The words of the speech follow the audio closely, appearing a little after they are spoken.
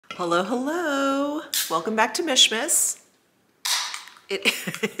Hello, hello. Welcome back to Mishmas.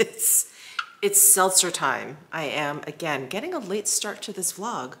 It's seltzer time. I am, again, getting a late start to this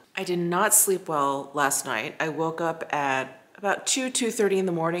vlog. I did not sleep well last night. I woke up at about 2:30 in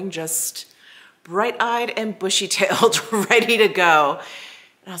the morning, just bright-eyed and bushy-tailed, ready to go.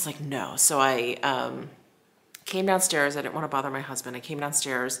 And I was like, no. So I came downstairs. I didn't want to bother my husband. I came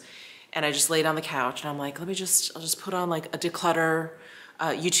downstairs and I just laid on the couch and I'm like, I'll just put on like a declutter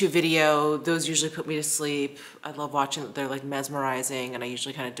YouTube video. Those usually put me to sleep. I love watching them. They're like mesmerizing and I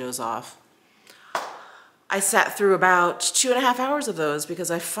usually kind of doze off. I sat through about 2.5 hours of those because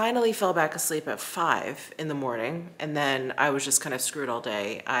I finally fell back asleep at 5 in the morning and then I was just kind of screwed all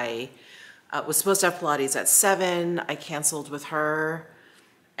day. I was supposed to have Pilates at 7. I canceled with her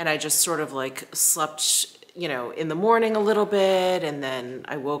and I just sort of like slept, you know, in the morning a little bit and then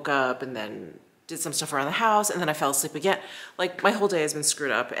I woke up and then did some stuff around the house and then I fell asleep again. Like my whole day has been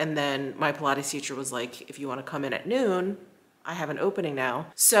screwed up. And then my Pilates teacher was like, if you want to come in at noon, I have an opening now.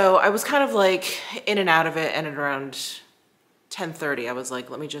 So I was kind of like in and out of it, and at around 10:30, I was like,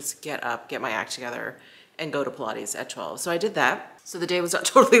 let me just get up, get my act together and go to Pilates at 12. So I did that. So the day was not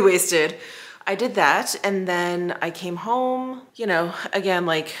totally wasted. I did that and then I came home, you know, again,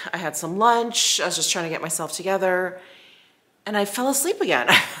 like I had some lunch. I was just trying to get myself together and I fell asleep again.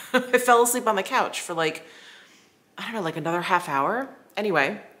 I fell asleep on the couch for like, I don't know, like another half hour.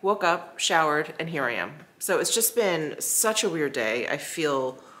 Anyway, woke up, showered, and here I am. So it's just been such a weird day. I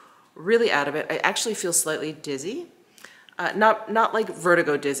feel really out of it. I actually feel slightly dizzy. Not like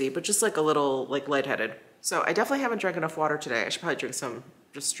vertigo dizzy, but just like a little like lightheaded. So I definitely haven't drank enough water today. I should probably drink some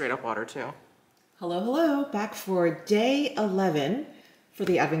just straight up water too. Hello, hello. Back for day 11 for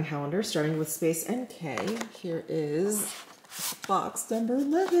the Advent calendar, starting with Space NK. Here is box number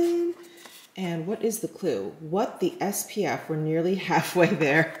 11. And what is the clue? What the SPF? We're nearly halfway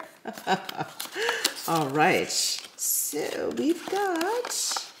there. All right. So we've got,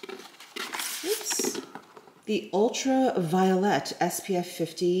 oops, the Ultraviolet SPF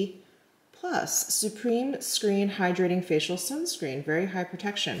 50 Plus Supreme Screen Hydrating Facial Sunscreen. Very high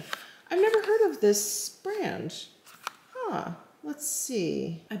protection. I've never heard of this brand. Huh. Let's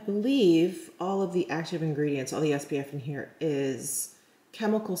see. I believe all of the active ingredients, all the SPF in here is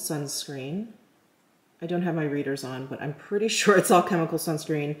chemical sunscreen. I don't have my readers on, but I'm pretty sure it's all chemical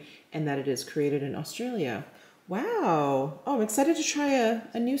sunscreen and that it is created in Australia. Wow. Oh, I'm excited to try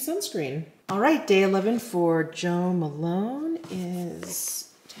a new sunscreen. All right, day 11 for Jo Malone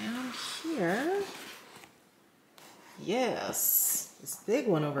is down here. Yes, this big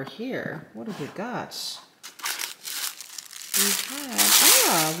one over here. What have we got?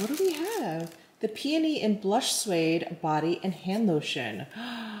 What do we have? The Peony and Blush Suede Body and Hand Lotion.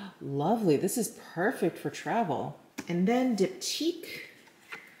 Lovely. This is perfect for travel. And then Diptyque.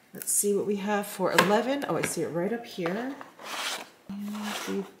 Let's see what we have for 11. Oh, I see it right up here. And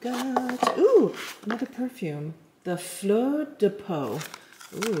we've got, ooh, another perfume. The Fleur de Peau.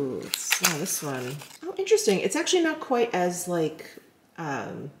 Ooh, let's smell this one. Oh, interesting. It's actually not quite as like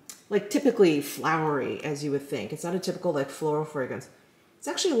typically flowery as you would think. It's not a typical like floral fragrance. It's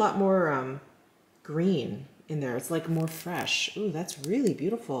actually a lot more green in there. It's like more fresh. Ooh, that's really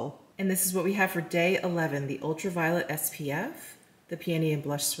beautiful. And this is what we have for day 11, the Ultraviolet SPF, the Peony and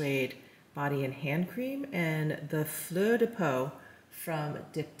Blush Suede Body and Hand Cream, and the Fleur de Peau from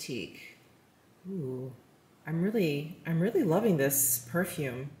Diptyque. Ooh, I'm really loving this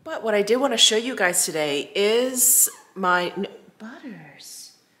perfume. But what I did want to show you guys today is my Butters.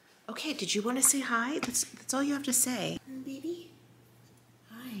 Okay, did you want to say hi? That's all you have to say. Baby?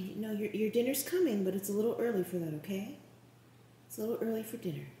 Hi. No, your dinner's coming, but it's a little early for that, okay? It's a little early for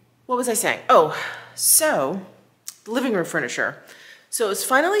dinner. What was I saying? Oh, so the living room furniture. So it's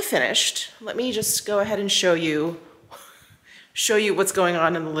finally finished. Let me just go ahead and show you what's going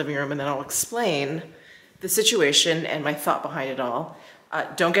on in the living room, and then I'll explain the situation and my thought behind it all.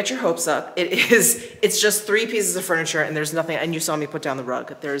 Don't get your hopes up. It's just 3 pieces of furniture and there's nothing, and you saw me put down the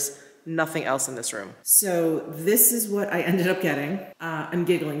rug. There's nothing else in this room. So this is what I ended up getting. I'm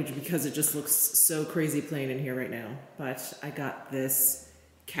giggling because it just looks so crazy plain in here right now. But I got this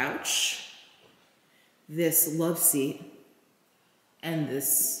couch, this love seat, and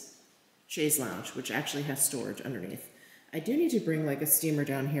this chaise lounge, which actually has storage underneath. I do need to bring like a steamer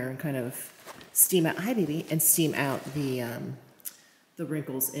down here and kind of steam out, hi baby, and steam out the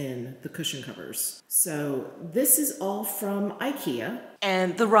wrinkles in the cushion covers. So this is all from IKEA.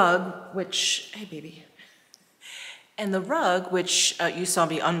 And the rug, which, hey baby. And the rug, which you saw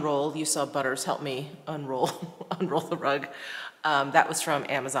me unroll, you saw Butters help me unroll the rug. That was from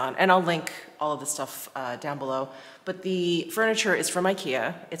Amazon, and I'll link all of the stuff down below. But the furniture is from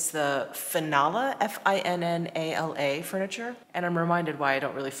IKEA. It's the Finala, F-I-N-N-A-L-A furniture. And I'm reminded why I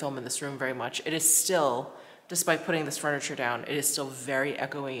don't really film in this room very much. It is still, despite putting this furniture down, it is still very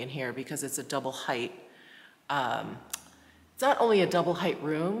echoey in here because it's a double height. It's not only a double height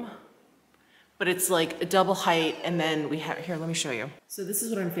room, but it's like a double height, and then we have, here, let me show you. So this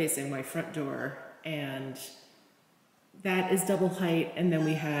is what I'm facing, my front door, and that is double height, and then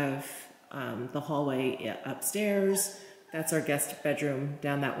we have the hallway upstairs. That's our guest bedroom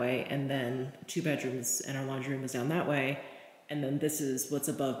down that way, and then 2 bedrooms and our laundry room is down that way, and then this is what's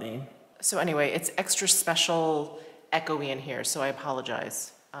above me. So anyway, it's extra special echoey in here, so I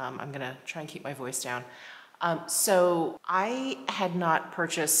apologize. I'm gonna try and keep my voice down. So I had not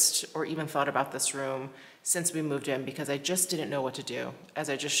purchased or even thought about this room since we moved in because I just didn't know what to do. As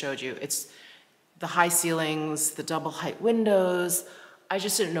I just showed you, it's the high ceilings, the double height windows. I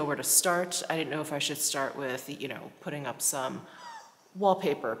just didn't know where to start. I didn't know if I should start with, you know, putting up some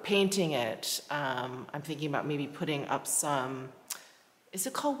wallpaper, painting it. I'm thinking about maybe putting up some, is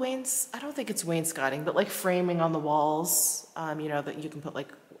it called I don't think it's wainscoting, but like framing on the walls, you know, that you can put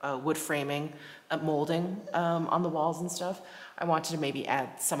like wood framing, molding on the walls and stuff. I wanted to maybe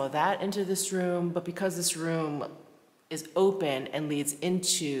add some of that into this room, but because this room is open and leads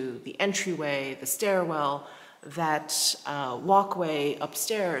into the entryway, the stairwell, that walkway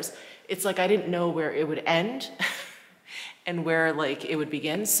upstairs, it's like I didn't know where it would end and where like it would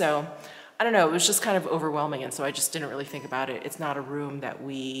begin. So I don't know, it was just kind of overwhelming, and so I just didn't really think about it. It's not a room that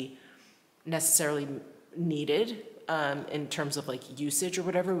we necessarily needed in terms of like usage or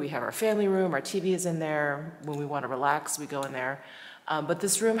whatever. We have our family room, our TV is in there. When we want to relax, we go in there. But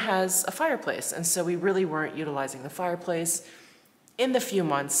this room has a fireplace, and so we really weren't utilizing the fireplace in the few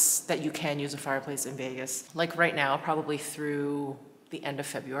months that you can use a fireplace in Vegas. Like right now, probably through the end of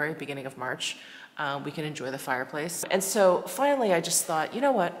February, beginning of March, we can enjoy the fireplace. And so finally I just thought, you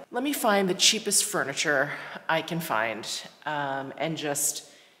know what, let me find the cheapest furniture I can find and just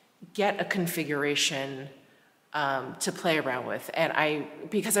get a configuration to play around with. And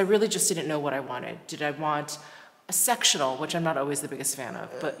because I really just didn't know what I wanted. Did I want a sectional, which I'm not always the biggest fan of,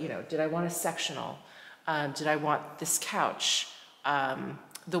 but you know, did I want a sectional? Did I want this couch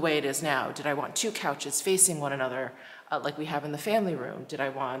the way it is now? Did I want 2 couches facing one another like we have in the family room? Did I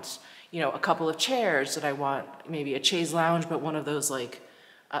want, you know, a couple of chairs? Did I want maybe a chaise lounge, but one of those like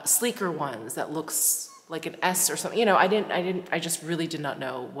sleeker ones that looks like an S or something? You know, I just really did not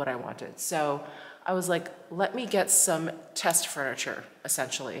know what I wanted. So I was like, let me get some test furniture,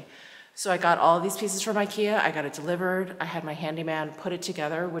 essentially. So I got all of these pieces from IKEA, I got it delivered, I had my handyman put it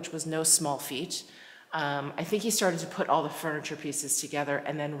together, which was no small feat. I think he started to put all the furniture pieces together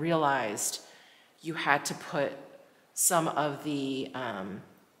and then realized you had to put some of the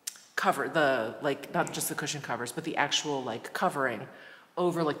like, not just the cushion covers, but the actual like covering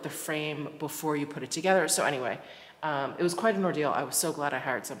over like the frame before you put it together. So anyway, it was quite an ordeal. I was so glad I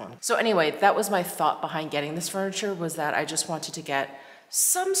hired someone. So anyway, that was my thought behind getting this furniture, was that I just wanted to get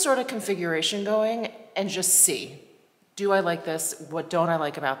some sort of configuration going and just see, do I like this? What don't I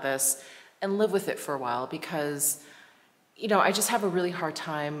like about this? And live with it for a while, because, you know, I just have a really hard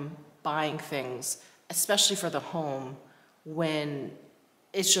time buying things, especially for the home, when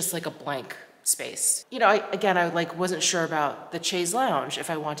it's just like a blank space. You know, I like wasn't sure about the chaise lounge, if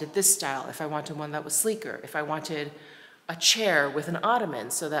I wanted this style, if I wanted one that was sleeker, if I wanted a chair with an ottoman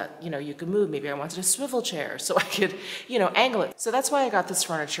so that, you know, you could move. Maybe I wanted a swivel chair so I could, you know, angle it. So that's why I got this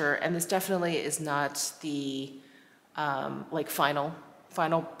furniture, and this definitely is not the like final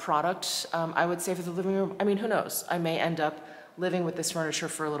product, I would say, for the living room. I mean, who knows? I may end up living with this furniture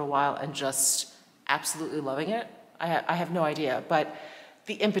for a little while and just absolutely loving it. I have no idea, but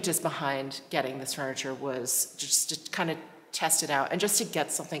the impetus behind getting this furniture was just to kind of test it out and just to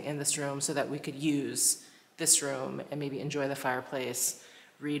get something in this room so that we could use this room and maybe enjoy the fireplace,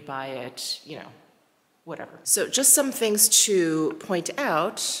 read by it, you know, whatever. So just some things to point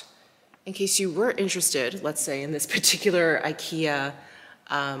out in case you were interested, let's say, in this particular IKEA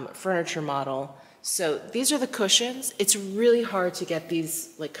furniture model. So these are the cushions. It's really hard to get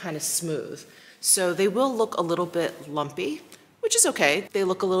these like kind of smooth. So they will look a little bit lumpy, which is okay. They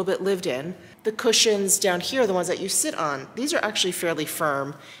look a little bit lived in. The cushions down here, the ones that you sit on, these are actually fairly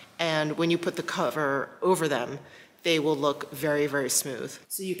firm, and when you put the cover over them, they will look very, very smooth.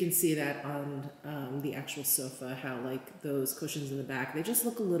 So you can see that on the actual sofa, how like those cushions in the back, they just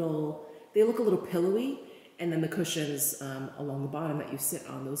look a little, pillowy, and then the cushions along the bottom that you sit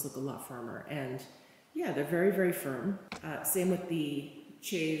on, those look a lot firmer. And yeah, they're very, very firm. Same with the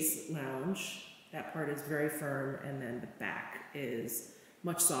chaise lounge. That part is very firm, and then the back is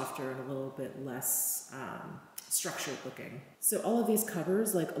much softer and a little bit less structured looking. So all of these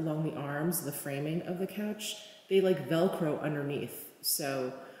covers, like along the arms, the framing of the couch, they like Velcro underneath.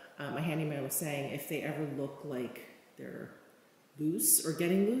 So my handyman was saying if they ever look like they're loose or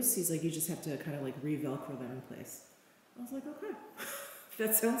getting loose, he's like, you just have to kind of like re-Velcro them in place. I was like, okay,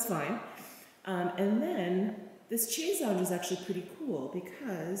 that sounds fine. And then this chaise lounge is actually pretty cool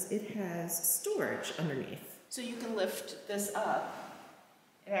because it has storage underneath. So you can lift this up.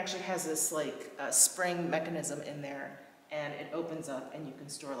 It actually has this like spring mechanism in there, and it opens up and you can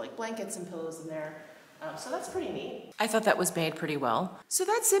store like blankets and pillows in there. So that's pretty neat. I thought that was made pretty well. So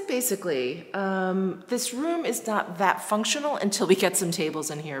that's it basically. This room is not that functional until we get some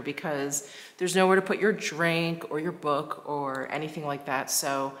tables in here because there's nowhere to put your drink or your book or anything like that.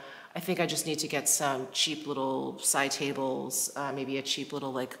 So I think I just need to get some cheap little side tables, maybe a cheap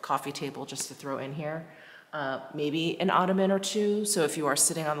little like coffee table just to throw in here. Maybe an ottoman or two. So if you are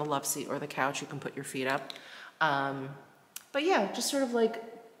sitting on the love seat or the couch, you can put your feet up. But yeah, just sort of like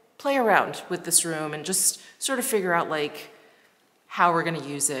play around with this room and just sort of figure out like how we're going to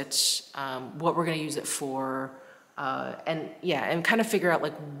use it, what we're going to use it for, and kind of figure out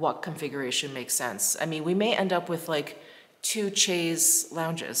like what configuration makes sense. I mean, we may end up with like 2 chaise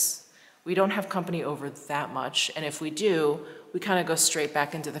lounges. We don't have company over that much, and if we do, we kind of go straight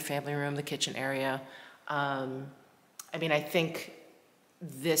back into the family room, the kitchen area. I mean, I think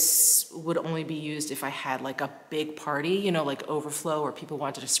this would only be used if I had like a big party, you know, like overflow or people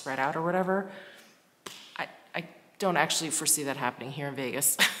wanted to spread out or whatever. I don't actually foresee that happening here in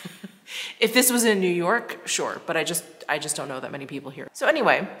Vegas. If this was in New York, sure, but I just don't know that many people here. So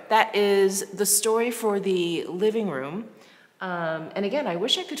anyway, that is the story for the living room. And again, I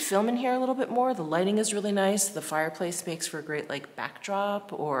wish I could film in here a little bit more. The lighting is really nice. The fireplace makes for a great like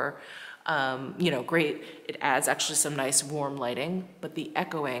backdrop or you know, great. It adds actually some nice warm lighting, but the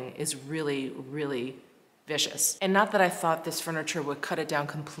echoing is really, really vicious. And not that I thought this furniture would cut it down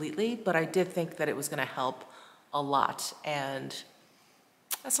completely, but I did think that it was gonna help a lot. And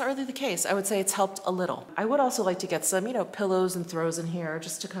that's not really the case. I would say it's helped a little. I would also like to get some, you know, pillows and throws in here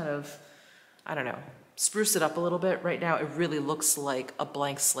just to kind of, I don't know, spruce it up a little bit. Right now, it really looks like a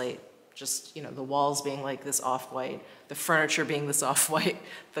blank slate. Just, you know, the walls being like this off-white, the furniture being this off-white,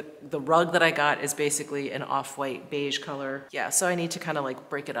 the rug that I got is basically an off-white beige color. Yeah, so I need to kind of like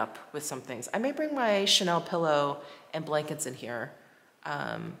break it up with some things. I may bring my Chanel pillow and blankets in here.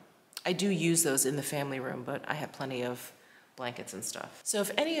 I do use those in the family room, but I have plenty of blankets and stuff. So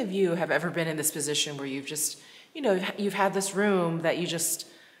if any of you have ever been in this position where you've just, you know, you've had this room that you just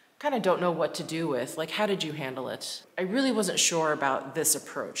kind of don't know what to do with, like how did you handle it? I really wasn't sure about this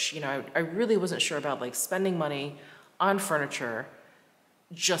approach. You know, I really wasn't sure about like spending money on furniture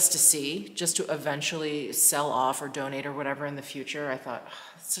just to see, just to eventually sell off or donate or whatever in the future. I thought,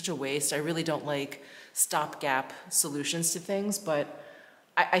 oh, it's such a waste. I really don't like stopgap solutions to things, but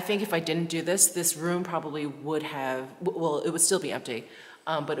I think if I didn't do this, this room probably would have, well, it would still be empty,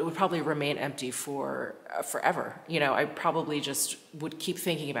 but it would probably remain empty for forever. You know, I probably just would keep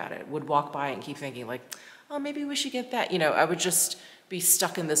thinking about it, would walk by and keep thinking like, oh, maybe we should get that. You know, I would just be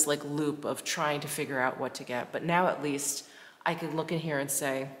stuck in this like loop of trying to figure out what to get. But now at least I can look in here and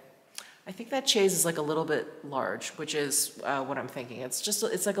say, I think that chaise is like a little bit large, which is what I'm thinking.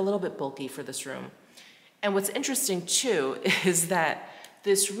 It's like a little bit bulky for this room. And what's interesting too is that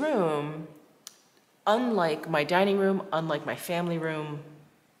this room, unlike my dining room, unlike my family room,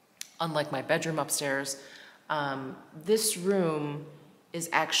 unlike my bedroom upstairs, this room is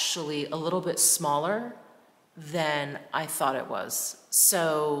actually a little bit smaller than I thought it was.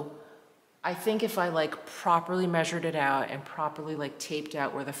 So I think if I like properly measured it out and properly like taped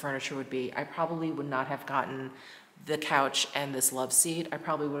out where the furniture would be, I probably would not have gotten the couch and this love seat. I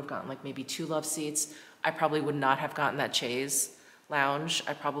probably would have gotten like maybe 2 love seats. I probably would not have gotten that chaise lounge.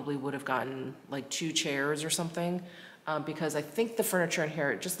 I probably would have gotten like 2 chairs or something because I think the furniture in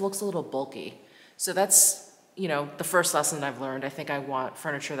here, it just looks a little bulky. So that's, you know, the first lesson I've learned. I think I want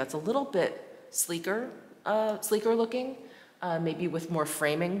furniture that's a little bit sleeker looking, maybe with more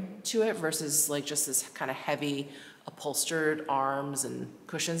framing to it versus like just this kind of heavy upholstered arms and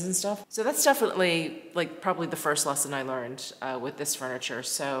cushions and stuff. So that's definitely like probably the first lesson I learned with this furniture.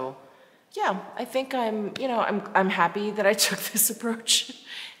 So yeah, I think I'm happy that I took this approach,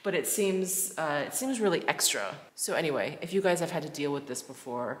 but it seems really extra. So anyway, if you guys have had to deal with this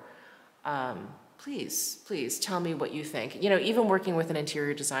before, please tell me what you think. You know, even working with an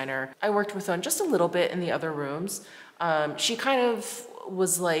interior designer, I worked with one just a little bit in the other rooms. She kind of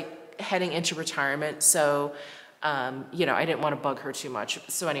was like heading into retirement, so You know, I didn't want to bug her too much.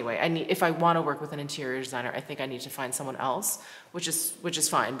 So anyway, if I want to work with an interior designer, I think I need to find someone else, which is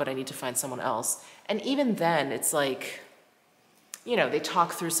fine, but I need to find someone else. And even then, it's like, you know, they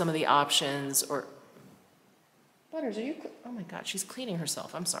talk through some of the options, or Butters, are you, oh my God, she's cleaning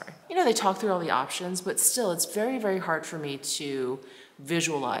herself, I'm sorry. You know, they talk through all the options, but still, it's very, very hard for me to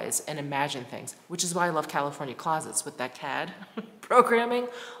visualize and imagine things, which is why I love California Closets with that CAD programming.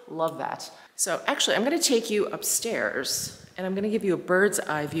 Love that. So actually, I'm gonna take you upstairs and I'm gonna give you a bird's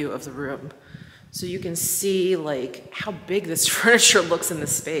eye view of the room so you can see like how big this furniture looks in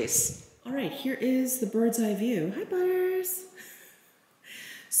this space. All right, here is the bird's eye view. Hi, Butters.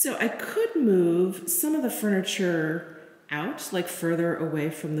 So I could move some of the furniture out, like further away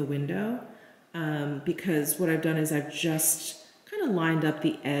from the window, because what I've done is I've just kind of lined up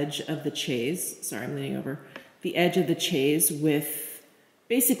the edge of the chaise. Sorry, I'm leaning over. The edge of the chaise with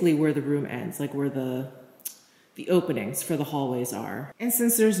basically where the room ends, like where the openings for the hallways are. And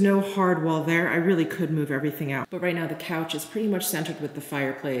since there's no hard wall there, I really could move everything out. But right now the couch is pretty much centered with the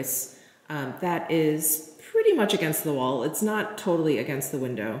fireplace. That is pretty much against the wall. It's not totally against the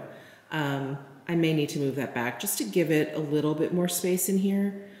window. I may need to move that back just to give it a little bit more space in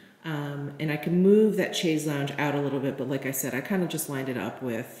here. And I can move that chaise lounge out a little bit, but like I said, I kind of just lined it up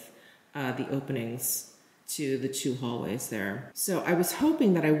with the openings to the two hallways there. So I was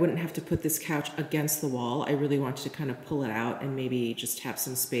hoping that I wouldn't have to put this couch against the wall. I really wanted to kind of pull it out and maybe just have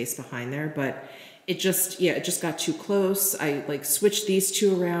some space behind there, but it just got too close. I like switched these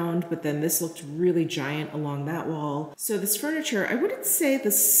two around, but then this looked really giant along that wall. So this furniture, I wouldn't say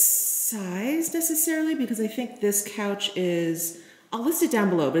the size necessarily, because I think this couch is, I'll list it down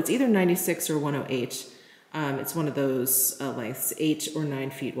below, but it's either 96 or 108. It's one of those lengths, 8 or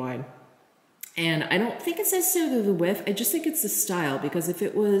 9 feet wide. And I don't think it's necessarily the width, I just think it's the style, because if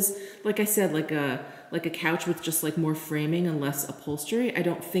it was, like I said, like a couch with just like more framing and less upholstery, I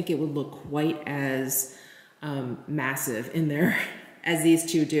don't think it would look quite as massive in there as these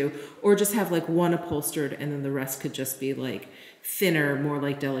two do. Or just have like one upholstered and then the rest could just be like thinner, more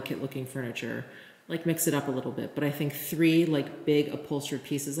like delicate looking furniture. Like mix it up a little bit, but I think 3 like big upholstered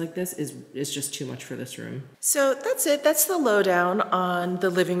pieces like this is just too much for this room. So that's it. That's the lowdown on the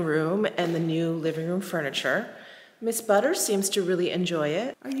living room and the new living room furniture. Miss Butters seems to really enjoy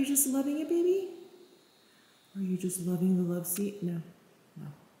it. Are you just loving it, baby? Are you just loving the love seat? No, no,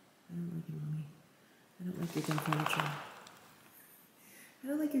 I don't like it, Mommy. I don't like your dumb furniture. I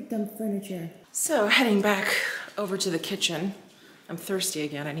don't like your dumb furniture. So heading back over to the kitchen. I'm thirsty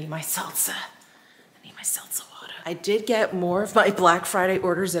again. I need my salsa. My salsa water. I did get more of my Black Friday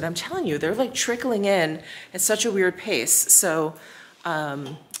orders and I'm telling you, they're like trickling in at such a weird pace. So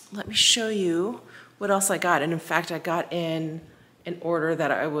let me show you what else I got. And in fact, I got in an order that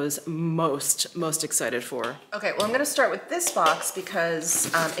I was most excited for. Okay, well, I'm gonna start with this box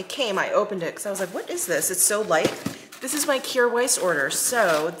because it came, I opened it because I was like, what is this? It's so light. This is my Kjær Weiss order.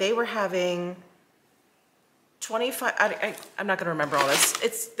 So they were having 25, I'm not gonna remember all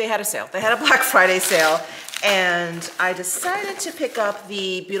this. They had a sale. They had a Black Friday sale. And I decided to pick up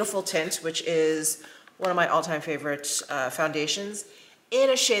the Beautiful Tint, which is one of my all-time favorite foundations,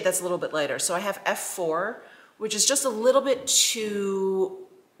 in a shade that's a little bit lighter. So I have F4, which is just a little bit too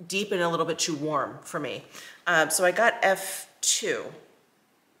deep and a little bit too warm for me. So I got F2.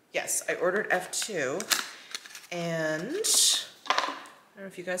 Yes, I ordered F2. And I don't know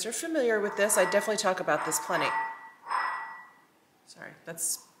if you guys are familiar with this. I definitely talk about this plenty. Sorry,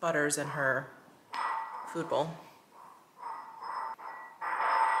 that's Butters and her food bowl.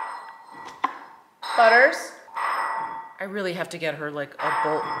 Butters? I really have to get her like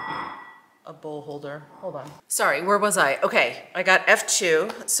a bowl holder. Hold on. Sorry, where was I? Okay, I got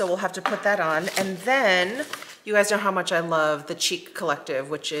F2, so we'll have to put that on. And then you guys know how much I love the Cheek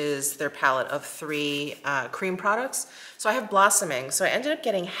Collective, which is their palette of 3 cream products. So I have Blossoming. So I ended up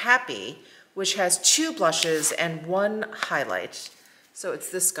getting Happy, which has 2 blushes and 1 highlight. So it's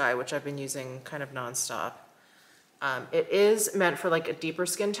this guy, which I've been using kind of nonstop. It is meant for like a deeper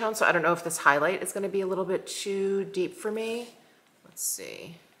skin tone, so I don't know if this highlight is gonna be a little bit too deep for me. Let's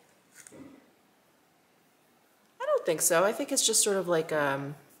see. I don't think so. I think it's just sort of like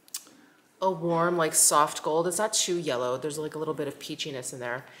a warm, like soft gold. It's not too yellow. There's like a little bit of peachiness in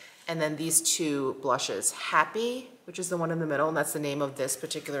there. And then these 2 blushes, Happy, which is the one in the middle, and that's the name of this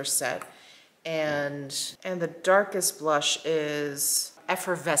particular set. And the darkest blush is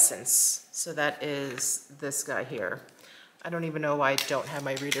Effervescence. So that is this guy here. I don't even know why I don't have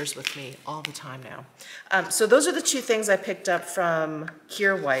my readers with me all the time now. So those are the 2 things I picked up from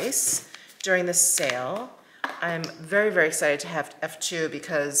Kjær Weiss during the sale. I'm very, very excited to have F2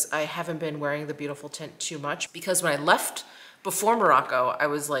 because I haven't been wearing the beautiful tint too much, because when I left before Morocco, I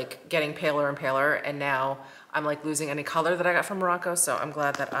was like getting paler and paler, and now I'm like losing any color that I got from Morocco, so I'm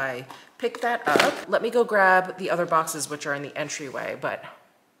glad that I picked that up. Let me go grab the other boxes, which are in the entryway, but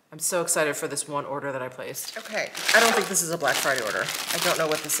I'm so excited for this one order that I placed. Okay, I don't think this is a Black Friday order. I don't know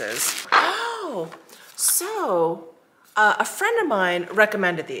what this is. Oh, so a friend of mine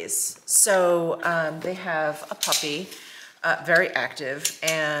recommended these. So they have a puppy, very active,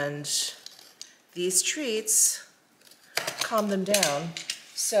 and these treats calm them down.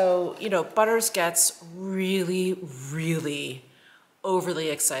 So, you know, Butters gets really, really overly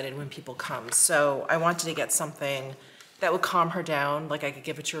excited when people come. So I wanted to get something that would calm her down. Like I could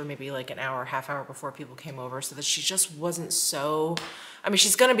give it to her maybe like an hour, half hour before people came over, so that she just wasn't so, I mean,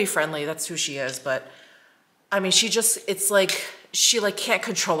 she's gonna be friendly, that's who she is, but I mean, she just, it's like, she like can't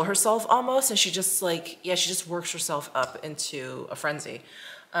control herself almost, and she just like, yeah, she just works herself up into a frenzy.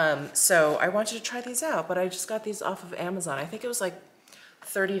 So I wanted to try these out, but I just got these off of Amazon. I think it was like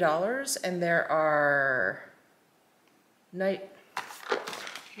 $30, and there are why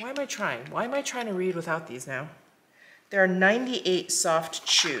am I trying? Why am I trying to read without these now? There are 98 soft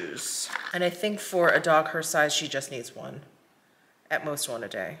chews, and I think for a dog her size, she just needs one. At most one a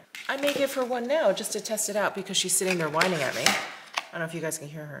day. I may give her one now just to test it out because she's sitting there whining at me. I don't know if you guys can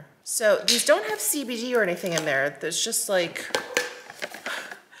hear her. So these don't have CBD or anything in there. There's just like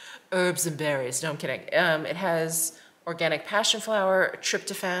herbs and berries. No, I'm kidding. It has organic passion flower,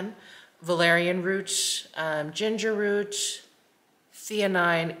 tryptophan, valerian root, ginger root,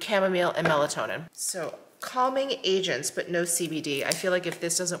 theanine, chamomile, and melatonin. So calming agents, but no CBD. I feel like if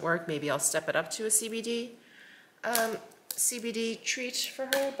this doesn't work, maybe I'll step it up to a CBD treat for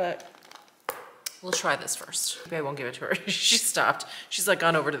her, but we'll try this first. Maybe I won't give it to her. She stopped. She's like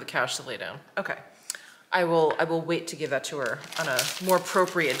gone over to the couch to lay down. Okay. I will wait to give that to her on a more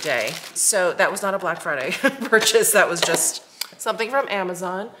appropriate day. So that was not a Black Friday purchase. That was just something from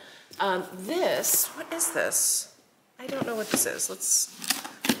Amazon. This, what is this? I don't know what this is. Let's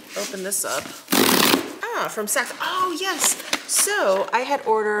open this up. Ah, from Saks. Oh, yes. So I had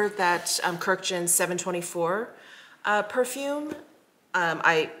ordered that Kirkchin 724 perfume.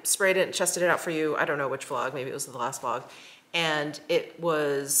 I sprayed it and tested it out for you. I don't know which vlog. Maybe it was the last vlog. And it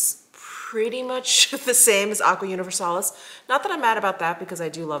was pretty much the same as Aqua Universalis. Not that I'm mad about that because I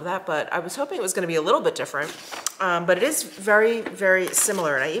do love that, but I was hoping it was going to be a little bit different. But it is very, very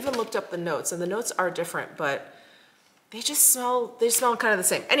similar. And I even looked up the notes, and the notes are different, but they smell kind of the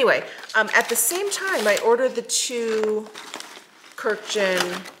same. Anyway, at the same time, I ordered the two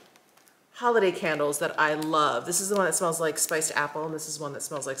Kirkchin holiday candles that I love. This is the one that smells like spiced apple, and this is one that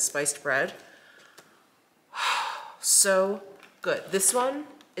smells like spiced bread. So good. This one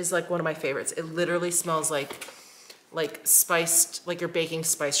is like one of my favorites. It literally smells like spiced, like you're baking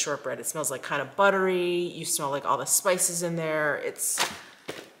spiced shortbread. It smells like kind of buttery. You smell like all the spices in there. It's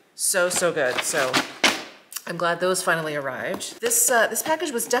so, so good. So I'm glad those finally arrived. This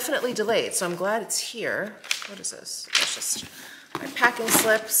package was definitely delayed, so I'm glad it's here. What is this? It's just my packing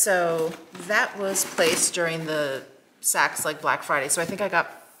slip. So that was placed during the Saks like Black Friday. So I think I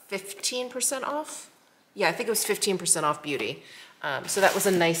got 15% off. Yeah, I think it was 15% off beauty. So that was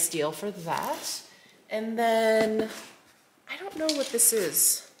a nice deal for that. And then I don't know what this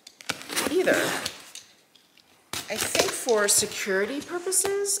is either. I think for security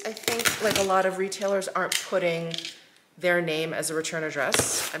purposes, I think like a lot of retailers aren't putting their name as a return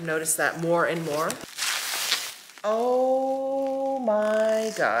address. I've noticed that more and more. Oh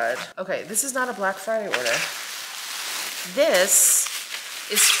my God. Okay, this is not a Black Friday order. This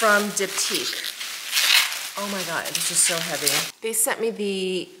is from Diptyque. Oh my God, it's just so heavy. They sent me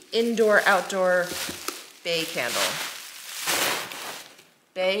the indoor-outdoor bay candle.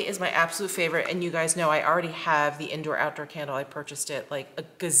 Bay is my absolute favorite, and you guys know I already have the indoor-outdoor candle. I purchased it like a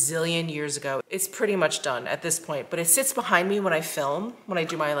gazillion years ago. It's pretty much done at this point, but it sits behind me when I film, when I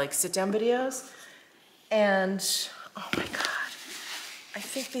do my like sit-down videos. And oh my God, I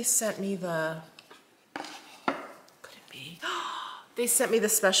think they sent me the, could it be? They sent me the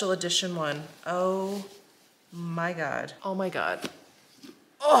special edition one. Oh my God. Oh my God.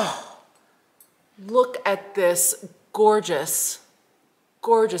 Oh, look at this gorgeous,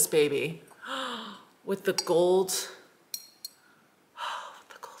 gorgeous baby with the gold, with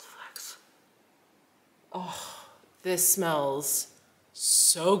the gold flecks. Oh, this smells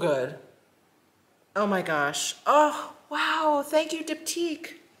so good. Oh my gosh. Oh, wow. Thank you,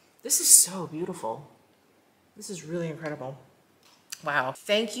 Diptyque. This is so beautiful. This is really incredible. Wow.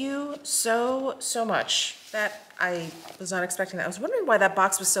 Thank you so, so much. That, I was not expecting that. I was wondering why that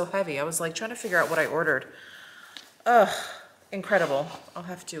box was so heavy. I was like trying to figure out what I ordered. Ugh, incredible. I'll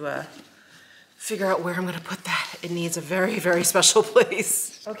have to figure out where I'm gonna put that. It needs a very, very special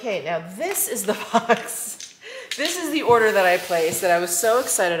place. Okay, now this is the box. This is the order that I placed that I was so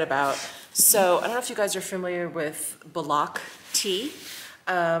excited about. So I don't know if you guys are familiar with Bullock tea.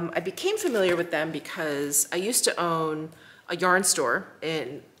 I became familiar with them because I used to own a yarn store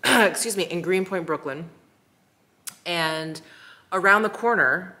in, excuse me, in Greenpoint, Brooklyn. And around the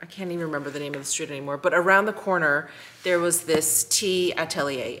corner, I can't even remember the name of the street anymore, but around the corner, there was this tea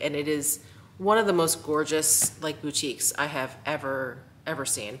atelier, and it is one of the most gorgeous like boutiques I have ever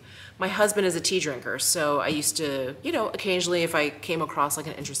seen. My husband is a tea drinker, so I used to, you know, occasionally if I came across like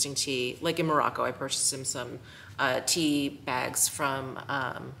an interesting tea, like in Morocco, I purchased him some tea bags from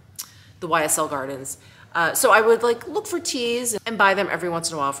the YSL Gardens. So I would like look for teas and buy them every once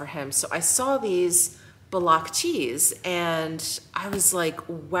in a while for him. So I saw these Bullock teas and I was like,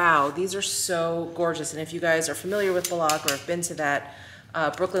 wow, these are so gorgeous. And if you guys are familiar with Bullock or have been to that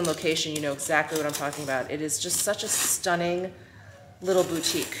Brooklyn location, you know exactly what I'm talking about. It is just such a stunning little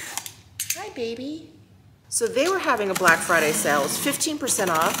boutique. Hi, baby. So they were having a Black Friday sale. It was 15%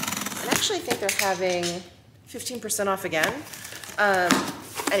 off. And actually I think they're having 15% off again.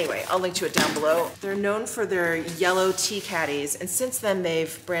 Anyway, I'll link to it down below. They're known for their yellow tea caddies, and since then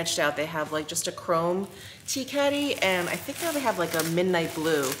they've branched out. They have like just a chrome tea caddy, and I think now they have like a midnight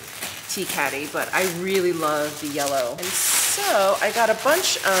blue tea caddy, but I really love the yellow. And so I got a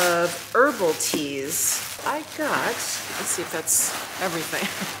bunch of herbal teas. I got, let's see if that's everything.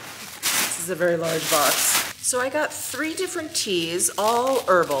 This is a very large box. So I got 3 different teas, all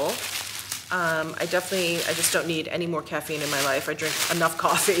herbal. I just don't need any more caffeine in my life. I drink enough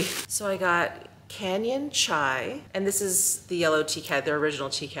coffee. So I got Canyon Chai, and this is the yellow tea caddy, their original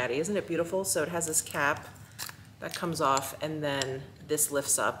tea caddy. Isn't it beautiful? So it has this cap that comes off, and then this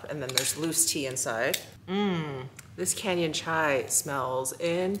lifts up, and then there's loose tea inside. This Canyon Chai smells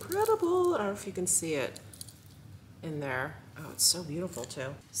incredible. I don't know if you can see it in there. Oh, it's so beautiful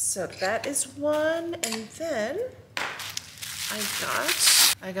too. So that is one, and then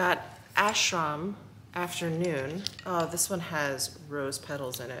I got Ashram Afternoon. Oh, this one has rose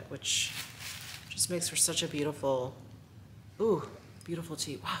petals in it, which just makes for such a beautiful, ooh, beautiful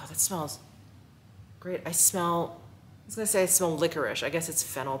tea. Wow, that smells great. I was gonna say I smell licorice. I guess it's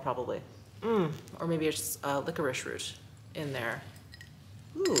fennel probably. Or maybe it's licorice root in there.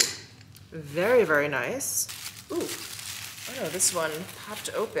 Ooh, very, very nice. Ooh, oh no, this one popped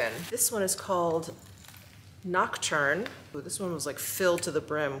open. This one is called Nocturne. Ooh, this one was like filled to the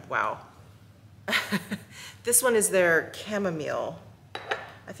brim. Wow. This one is their chamomile.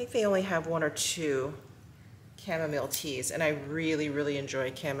 I think they only have 1 or 2 chamomile teas, and I really, really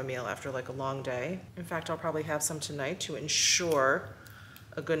enjoy chamomile after like a long day. In fact, I'll probably have some tonight to ensure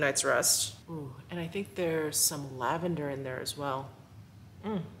a good night's rest. Ooh, and I think there's some lavender in there as well.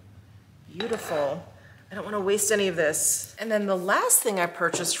 Beautiful. I don't want to waste any of this. And then the last thing I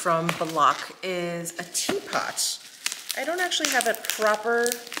purchased from Bullock is a teapot. I don't actually have a proper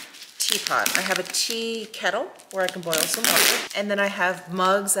teapot. I have a tea kettle where I can boil some water. And then I have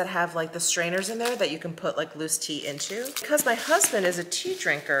mugs that have like the strainers in there that you can put like loose tea into. Because my husband is a tea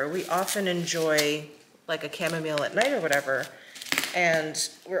drinker, we often enjoy like a chamomile at night or whatever. And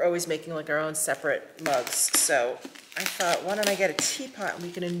we're always making like our own separate mugs. So I thought, why don't I get a teapot and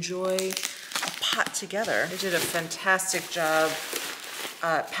we can enjoy a pot together. They did a fantastic job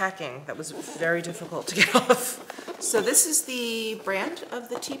packing. That was very difficult to get off. So this is the brand of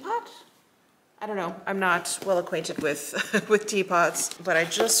the teapot. I don't know, I'm not well acquainted with, with teapots, but I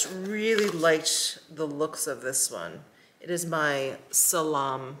just really liked the looks of this one. It is my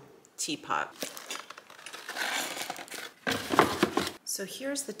Salam teapot. So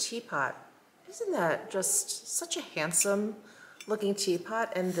here's the teapot. Isn't that just such a handsome looking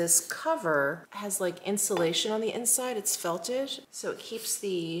teapot? And this cover has like insulation on the inside. It's felted, so it keeps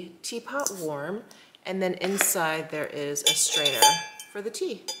the teapot warm. And then inside there is a strainer for the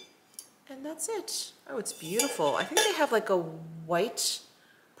tea. And that's it. Oh, it's beautiful. I think they have like a white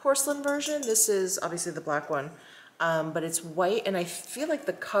porcelain version. This is obviously the black one, but it's white, and I feel like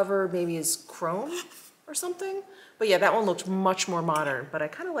the cover maybe is chrome or something. But yeah, that one looked much more modern, but I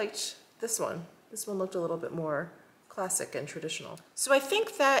kind of liked this one. This one looked a little bit more classic and traditional. So I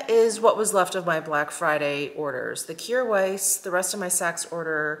think that is what was left of my Black Friday orders. The Kier Weiss, the rest of my Saks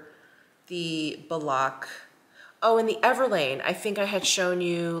order, the Bullock. Oh, and the Everlane. I think I had shown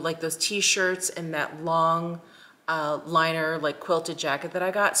you like those t-shirts and that long liner, like quilted jacket that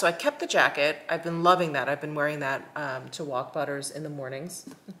I got. So I kept the jacket. I've been loving that. I've been wearing that to walk Butters in the mornings.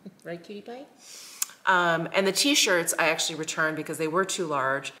 Right, cutie pie? And the t-shirts I actually returned because they were too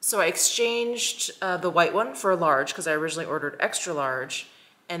large. So I exchanged the white one for a large because I originally ordered extra large.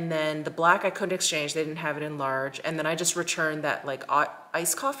 And then the black I couldn't exchange, they didn't have it in large. And then I just returned that like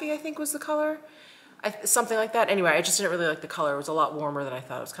iced coffee, I think was the color. Something like that. Anyway, I just didn't really like the color. It was a lot warmer than I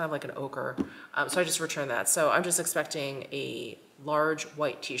thought. It was kind of like an ochre. So I just returned that. So I'm just expecting a large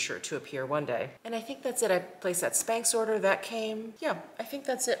white t-shirt to appear one day. And I think that's it. I placed that Spanx order. That came. Yeah, I think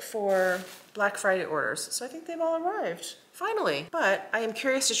that's it for Black Friday orders. So I think they've all arrived. Finally. But I am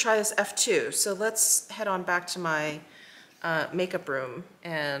curious to try this F2. So let's head on back to my makeup room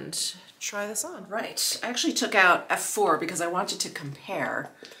and try this on. Right. I actually took out F4 because I wanted to compare.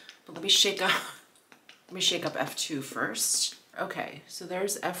 But let me shake up F2 first. Okay, so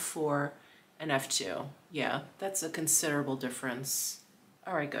there's F4 and F2. Yeah, that's a considerable difference.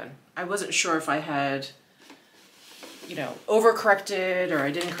 All right, good. I wasn't sure if I had, you know, overcorrected or I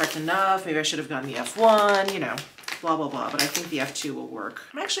didn't correct enough. Maybe I should have gotten the F1, you know, blah, blah, blah. But I think the F2 will work.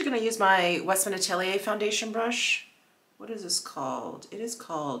 I'm actually gonna use my Westman Atelier foundation brush. What is this called? It is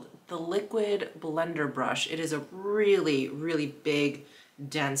called the Liquid Blender Brush. It is a really, really big,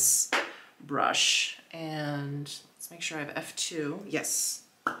 dense brush. And let's make sure I have F2. Yes.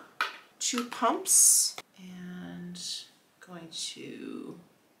 2 pumps. And going to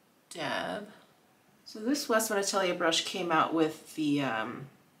dab. So this Westman Atelier brush came out with the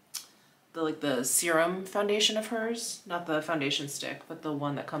serum foundation of hers. Not the foundation stick, but the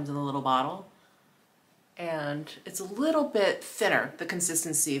one that comes in the little bottle. And it's a little bit thinner, the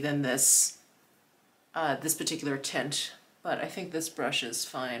consistency, than this this particular tint. But I think this brush is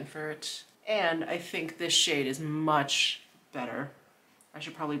fine for it. And I think this shade is much better. I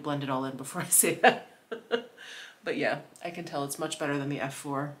should probably blend it all in before I say that. But yeah, I can tell it's much better than the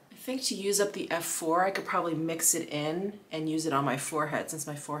F4. I think to use up the F4, I could probably mix it in and use it on my forehead since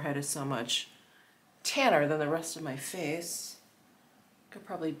my forehead is so much tanner than the rest of my face. I could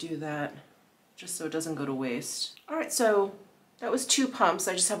probably do that just so it doesn't go to waste. All right, so that was 2 pumps.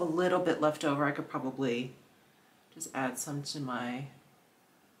 I just have a little bit left over. I could probably just add some to my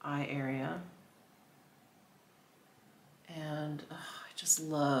eye area. And I just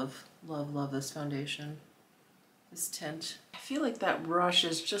love, love, love this foundation, this tint. I feel like that brush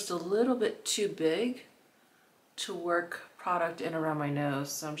is just a little bit too big to work product in around my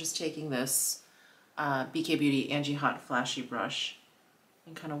nose. So I'm just taking this BK Beauty Angie Hot Flashy brush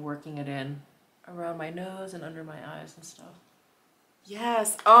and kind of working it in around my nose and under my eyes and stuff.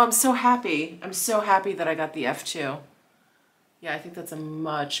 Yes, oh, I'm so happy. I'm so happy that I got the F2. Yeah, I think that's a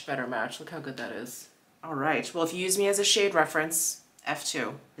much better match. Look how good that is. All right, well, if you use me as a shade reference,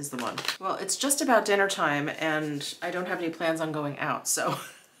 F2 is the one. Well, it's just about dinner time and I don't have any plans on going out, so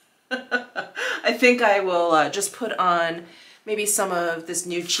I think I will just put on maybe some of this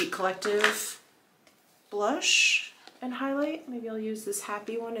new Cheek Collective blush and highlight. Maybe I'll use this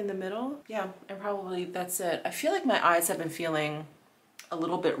happy one in the middle. Yeah, and probably that's it. I feel like my eyes have been feeling a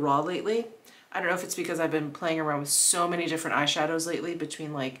little bit raw lately. I don't know if it's because I've been playing around with so many different eyeshadows lately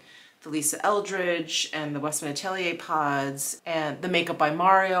between like the Lisa Eldridge and the Westman Atelier pods and the Makeup by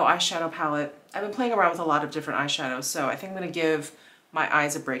Mario eyeshadow palette. I've been playing around with a lot of different eyeshadows, so I think I'm gonna give my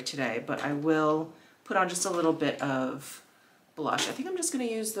eyes a break today, but I will put on just a little bit of blush. I think I'm just gonna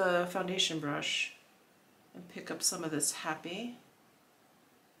use the foundation brush and pick up some of this Happy.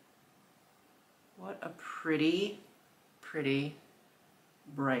 What a pretty, pretty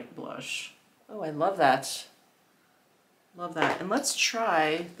bright blush. Oh, I love that. Love that. And let's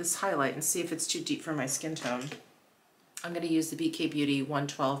try this highlight and see if it's too deep for my skin tone. I'm going to use the BK Beauty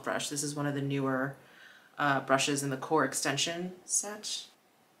 112 brush. This is one of the newer brushes in the Core Extension set.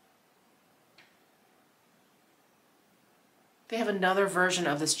 They have another version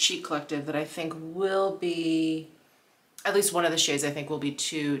of this Cheek Collective that I think will be, at least one of the shades I think will be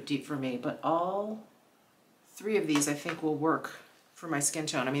too deep for me, but all 3 of these I think will work for my skin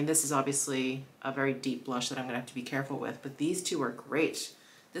tone. I mean, this is obviously a very deep blush that I'm gonna have to be careful with, but these 2 are great.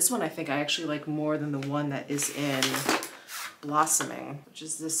 This one I think I actually like more than the one that is in Blossoming, which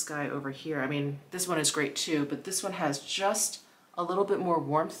is this guy over here. I mean, this one is great too, but this one has just a little bit more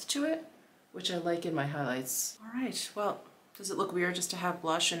warmth to it, which I like in my highlights. All right, well, does it look weird just to have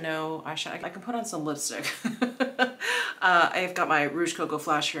blush and no eyeshadow? I can put on some lipstick. I've got my Rouge Coco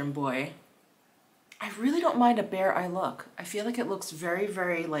Flash here in Boy. I really don't mind a bare eye look. I feel like it looks very,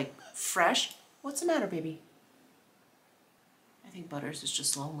 very like fresh. What's the matter, baby? I think Butters is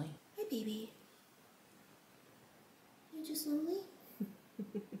just lonely. Hi, baby. You just lonely?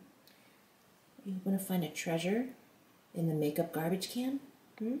 You want to find a treasure in the makeup garbage can?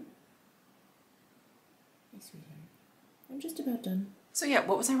 Hmm? Hey, sweetheart. I'm just about done. So yeah,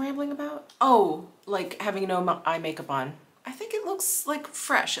 what was I rambling about? Oh, like having no eye makeup on. I think it looks like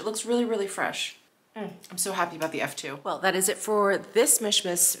fresh. It looks really, really fresh. I'm so happy about the F2. Well, that is it for this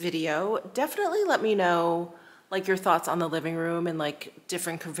Mishmas video. Definitely let me know like your thoughts on the living room and like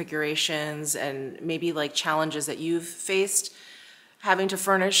different configurations and maybe like challenges that you've faced having to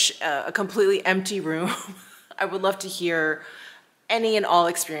furnish a completely empty room. I would love to hear any and all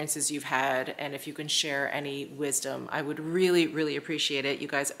experiences you've had, and if you can share any wisdom, I would really, really appreciate it. You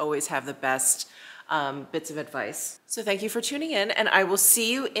guys always have the best bits of advice. So thank you for tuning in, and I will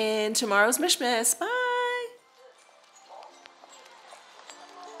see you in tomorrow's Mishmas. Bye!